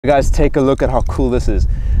Guys, take a look at how cool this is.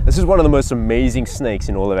 This is one of the most amazing snakes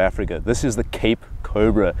in all of Africa. This is the Cape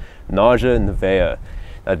Cobra, Naja nivea.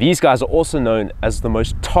 Now these guys are also known as the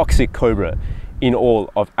most toxic cobra in all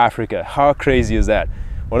of Africa. How crazy is that?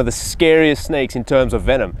 One of the scariest snakes in terms of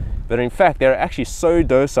venom, but in fact they're actually so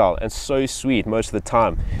docile and so sweet most of the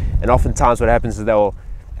time. And oftentimes what happens is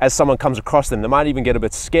as someone comes across them, they might even get a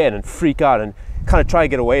bit scared and freak out and kind of try to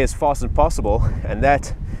get away as fast as possible, and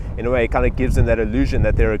that in a way kind of gives them that illusion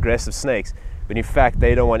that they're aggressive snakes, but in fact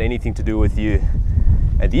they don't want anything to do with you.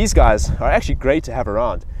 And these guys are actually great to have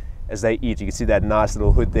around as they eat. You can see that nice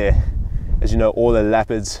little hood there. As you know, all the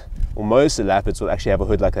leopards, or most of the leopards, will actually have a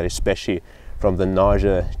hood like that, especially from the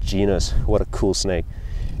Naja genus. What a cool snake.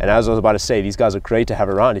 And as I was about to say, these guys are great to have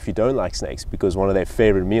around if you don't like snakes, because one of their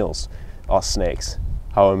favorite meals are snakes.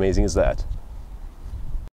 How amazing is that?